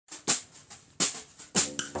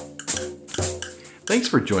Thanks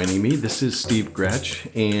for joining me. This is Steve Gretsch,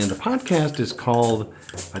 and the podcast is called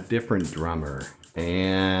A Different Drummer.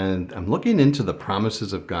 And I'm looking into the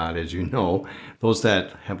promises of God, as you know, those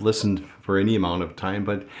that have listened for any amount of time.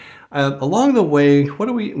 But along the way,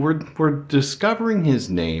 we're discovering His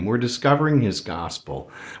name, we're discovering His gospel,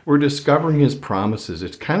 we're discovering His promises.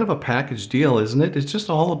 It's kind of a package deal, isn't it? It's just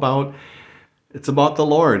all about. It's about the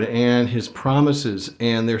Lord and His promises,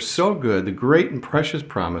 and they're so good, the great and precious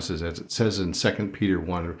promises, as it says in 2 Peter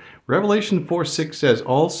 1. Revelation 4:6 says,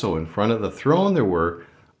 also in front of the throne there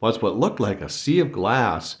was what looked like a sea of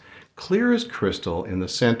glass, clear as crystal. In the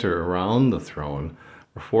center around the throne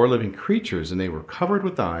were four living creatures, and they were covered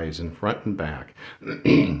with eyes in front and back.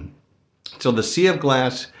 So the sea of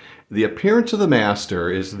glass, the appearance of the Master,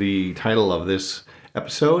 is the title of this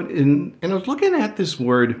episode. And I was looking at this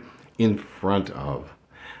word, in front of,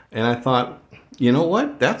 and I thought, you know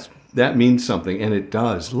what, that means something, and it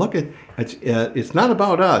does. Look at it's not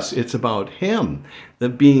about us, it's about Him, the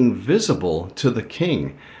being visible to the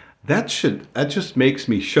King. That just makes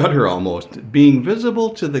me shudder almost. Being visible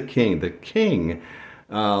to the King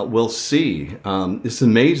will see. It's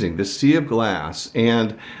amazing, the sea of glass,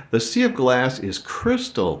 and the sea of glass is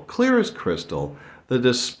crystal, clear as crystal. The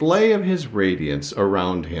display of His radiance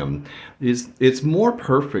around Him it's more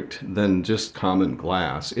perfect than just common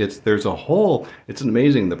glass. It's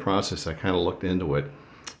amazing, the process. I kind of looked into it.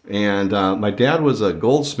 And my dad was a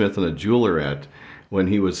goldsmith and a jeweler when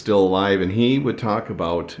he was still alive, and he would talk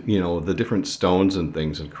about, the different stones and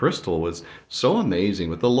things, and crystal was so amazing.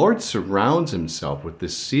 But the Lord surrounds Himself with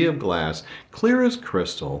this sea of glass, clear as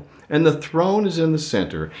crystal, and the throne is in the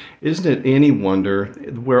center. Isn't it any wonder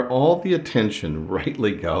where all the attention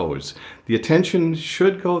rightly goes? The attention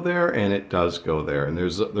should go there, and it does go there. And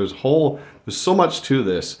there's so much to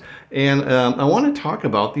this. And I want to talk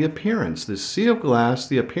about the appearance, this sea of glass,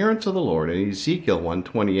 the appearance of the Lord. In Ezekiel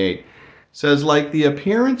 1:28 says, like the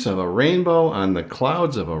appearance of a rainbow on the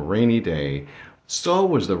clouds of a rainy day, so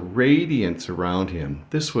was the radiance around Him.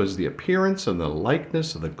 This was the appearance and the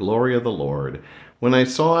likeness of the glory of the Lord. When I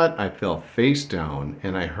saw it, I fell face down,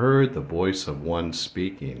 and I heard the voice of one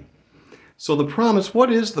speaking. So the promise, what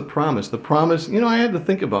is the promise? The promise, I had to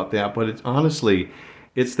think about that, but it's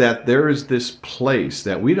that there is this place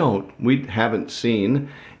that we haven't seen.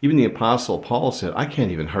 Even the Apostle Paul said, I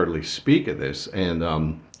can't even hardly speak of this.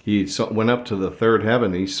 And he went up to the third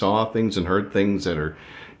heaven. He saw things and heard things that are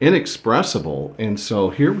inexpressible. And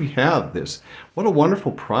so here we have this. What a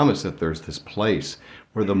wonderful promise that there's this place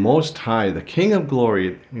where the Most High, the King of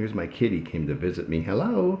Glory, here's my kitty, came to visit me.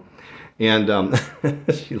 Hello. And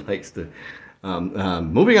she likes to,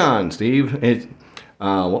 moving on, Steve.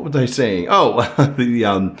 What was I saying? Oh,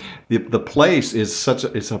 the place is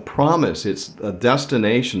it's a promise. It's a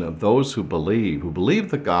destination of those who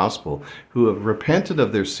believe the gospel, who have repented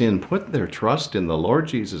of their sin, put their trust in the Lord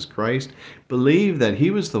Jesus Christ, believe that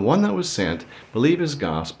He was the one that was sent, believe His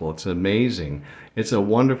gospel. It's amazing. It's a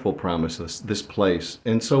wonderful promise, this place.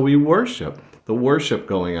 And so we worship, the worship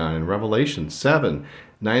going on in Revelation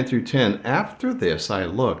 7:9-10. After this I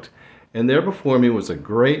looked, and there before me was a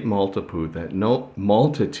great multitude that no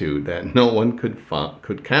one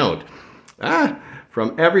could count.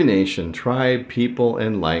 From every nation, tribe, people,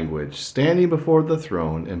 and language, standing before the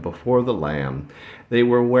throne and before the Lamb. They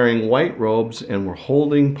were wearing white robes and were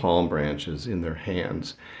holding palm branches in their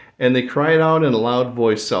hands. And they cried out in a loud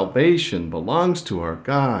voice, salvation belongs to our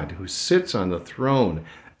God who sits on the throne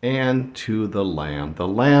and to the Lamb. The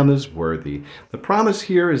Lamb is worthy. The promise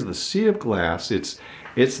here is the sea of glass. It's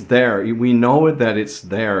there. We know that it's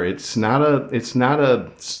there. It's not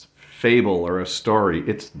a fable or a story.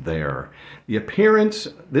 It's there. The appearance,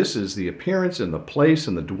 this is the appearance and the place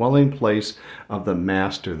and the dwelling place of the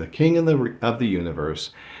Master, the King of the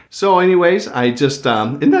universe. So anyways,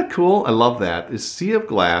 isn't that cool? I love that. This sea of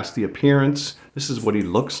glass, the appearance, this is what He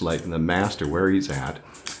looks like in the Master, where He's at.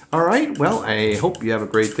 All right, well, I hope you have a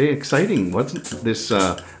great day. Exciting, wasn't this?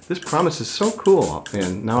 This promise is so cool,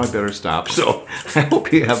 and now I better stop. So I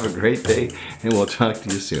hope you have a great day, and we'll talk to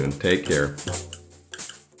you soon. Take care.